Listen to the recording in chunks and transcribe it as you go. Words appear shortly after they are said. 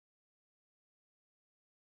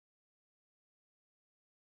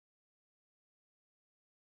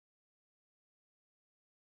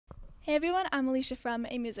Hey everyone, I'm Alicia from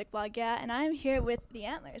A Music Blog, and I'm here with the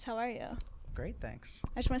Antlers. How are you? Great, thanks.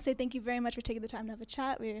 I just want to say thank you very much for taking the time to have a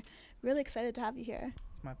chat. We're really excited to have you here.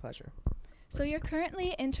 It's my pleasure. So you're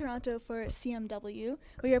currently in Toronto for CMW,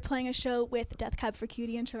 where you're playing a show with Death Cab for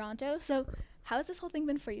Cutie in Toronto. So how has this whole thing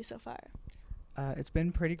been for you so far? It's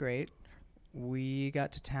been pretty great. We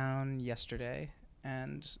got to town yesterday,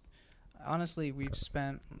 and honestly, we've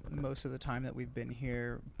spent most of the time that we've been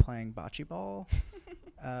here playing bocce ball.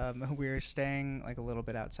 We were staying like a little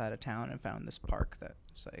bit outside of town and found this park that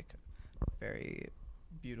was like very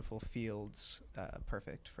beautiful fields,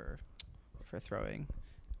 perfect for throwing,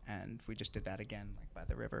 and we just did that again like by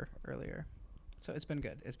the river earlier. So it's been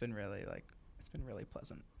good. It's been really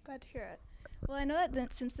pleasant. Glad to hear it. Well, I know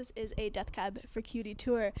that since this is a Death Cab for Cutie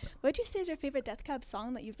tour, what would you say is your favorite Death Cab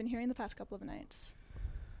song that you've been hearing the past couple of nights?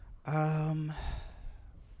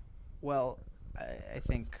 Well, I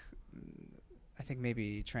think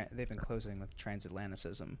maybe they've been closing with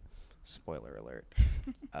Transatlanticism. Spoiler alert.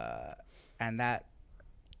 And that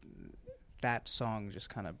song just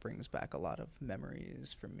kind of brings back a lot of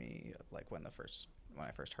memories for me of like when I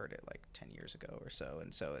first heard it like 10 years ago or so.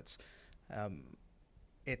 And so it's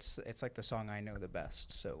like the song I know the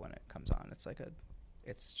best. So when it comes on,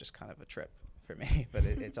 it's just kind of a trip for me, but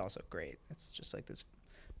it's also great. It's just like this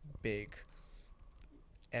big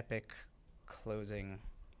epic closing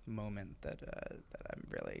moment that I'm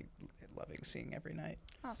really loving seeing every night.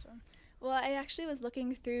 Awesome. Well, I actually was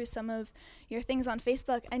looking through some of your things on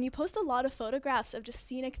Facebook, and you post a lot of photographs of just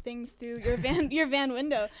scenic things through your van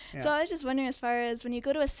window. Yeah. So I was just wondering, as far as when you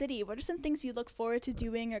go to a city, what are some things you look forward to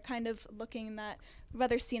doing, or kind of looking that,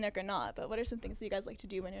 whether scenic or not, but what are some things that you guys like to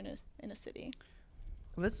do when you're in a city?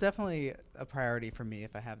 Well, that's definitely a priority for me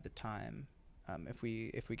if I have the time. If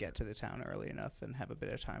we get to the town early enough and have a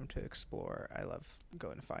bit of time to explore, I love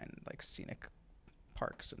going to find like scenic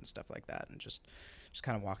parks and stuff like that, and just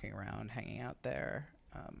kind of walking around, hanging out there.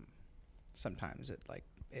 Sometimes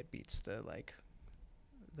it beats the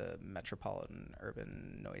metropolitan,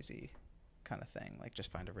 urban, noisy kind of thing. Like just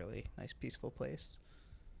find a really nice, peaceful place.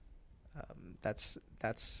 That's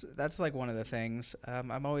like one of the things.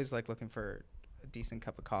 I'm always like looking for a decent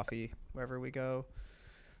cup of coffee wherever we go.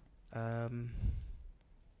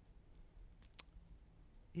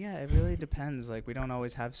 Yeah, it really depends. Like we don't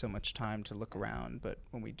always have so much time to look around, but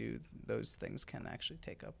when we do, those things can actually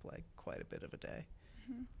take up like quite a bit of a day.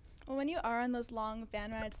 Mm-hmm. Well, when you are on those long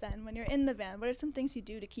van rides, then when you're in the van, what are some things you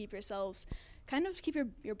do to keep yourselves, kind of keep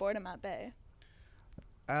your boredom at bay?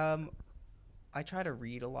 I try to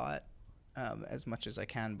read a lot, as much as I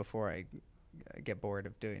can before I get bored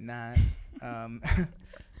of doing that.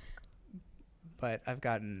 But I've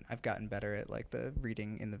gotten better at like the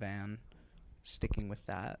reading in the van, sticking with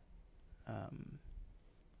that.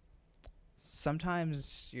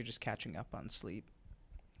 Sometimes you're just catching up on sleep.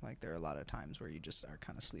 Like there are a lot of times where you just are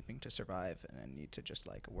kind of sleeping to survive, and then need to just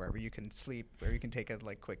like wherever you can sleep, where you can take a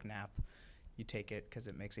like quick nap, you take it, because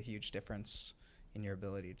it makes a huge difference in your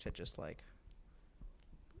ability to just like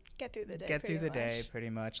get through the day pretty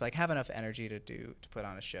much. Like have enough energy to put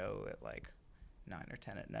on a show at like 9 or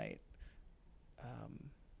 10 at night.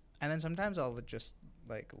 And then sometimes I'll just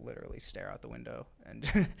like literally stare out the window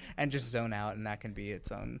and and just zone out, and that can be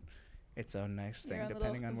its own nice thing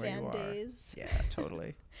depending on where you are. Days. Yeah,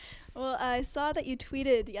 totally. Well, I saw that you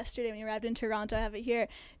tweeted yesterday when you arrived in Toronto. I have it here.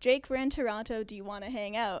 Jake, we're in Toronto. Do you want to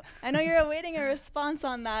hang out? I know you're awaiting a response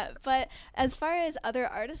on that, but as far as other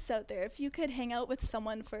artists out there, if you could hang out with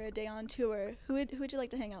someone for a day on tour, who would you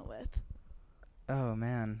like to hang out with? Oh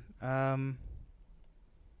man.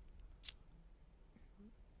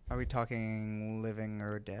 Are we talking living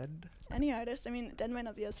or dead? Any artist. I mean, dead might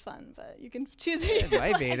not be as fun, but you can choose. It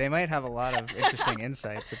might be. They might have a lot of interesting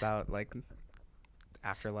insights about like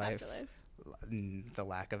afterlife. The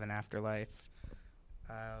lack of an afterlife.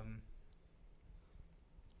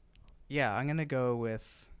 Yeah, I'm gonna go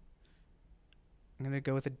with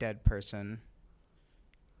a dead person,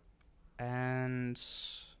 and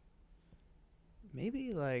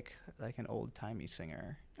maybe like an old timey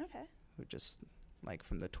singer. Okay. Who just like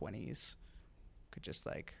from the 20s could just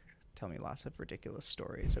like tell me lots of ridiculous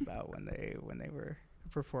stories about when they were a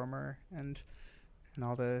performer and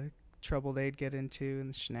all the trouble they'd get into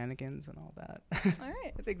and the shenanigans and all that. All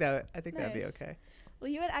right. I think that'd be okay.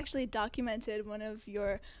 Well, you had actually documented one of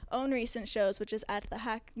your own recent shows, which is at the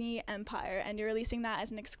Hackney Empire, and you're releasing that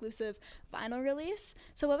as an exclusive vinyl release.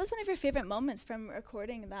 So what was one of your favorite moments from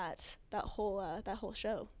recording that whole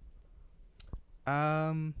show?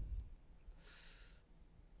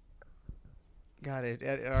 God, it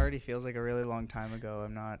already feels like a really long time ago.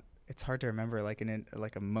 It's hard to remember like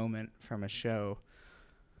a moment from a show.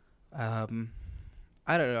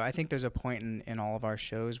 I don't know. I think there's a point in all of our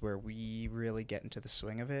shows where we really get into the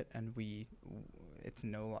swing of it, and it's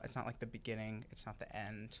not like the beginning, it's not the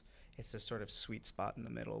end. It's this sort of sweet spot in the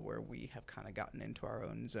middle where we have kind of gotten into our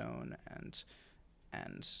own zone and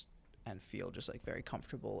feel just like very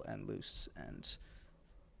comfortable and loose and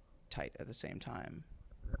tight at the same time.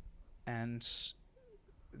 And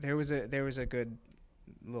there was a good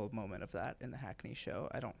little moment of that in the Hackney show.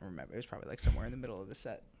 I don't remember. It was probably like somewhere in the middle of the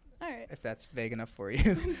set. All right. If that's vague enough for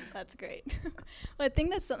you. That's great. Well, I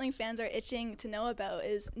think that's something fans are itching to know about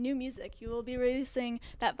is new music. You will be releasing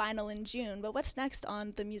that vinyl in June, but what's next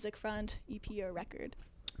on the music front, EP or record?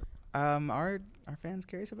 Are fans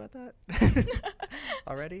curious about that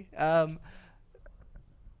already?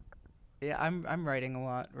 Yeah, I'm writing a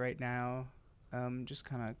lot right now. Just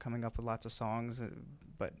kind of coming up with lots of songs,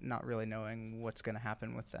 but not really knowing what's going to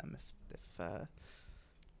happen with them. If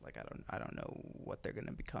like I don't know what they're going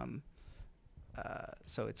to become.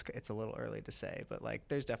 So it's a little early to say, but like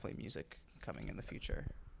there's definitely music coming in the future.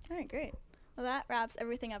 All right, great. Well, that wraps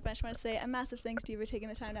everything up. I just want to say a massive thanks to you for taking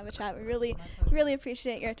the time to have a chat. We really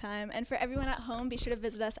appreciate your time. And for everyone at home, be sure to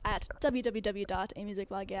visit us at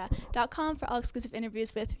www.amusicblogya.com for all exclusive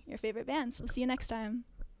interviews with your favorite bands. We'll see you next time.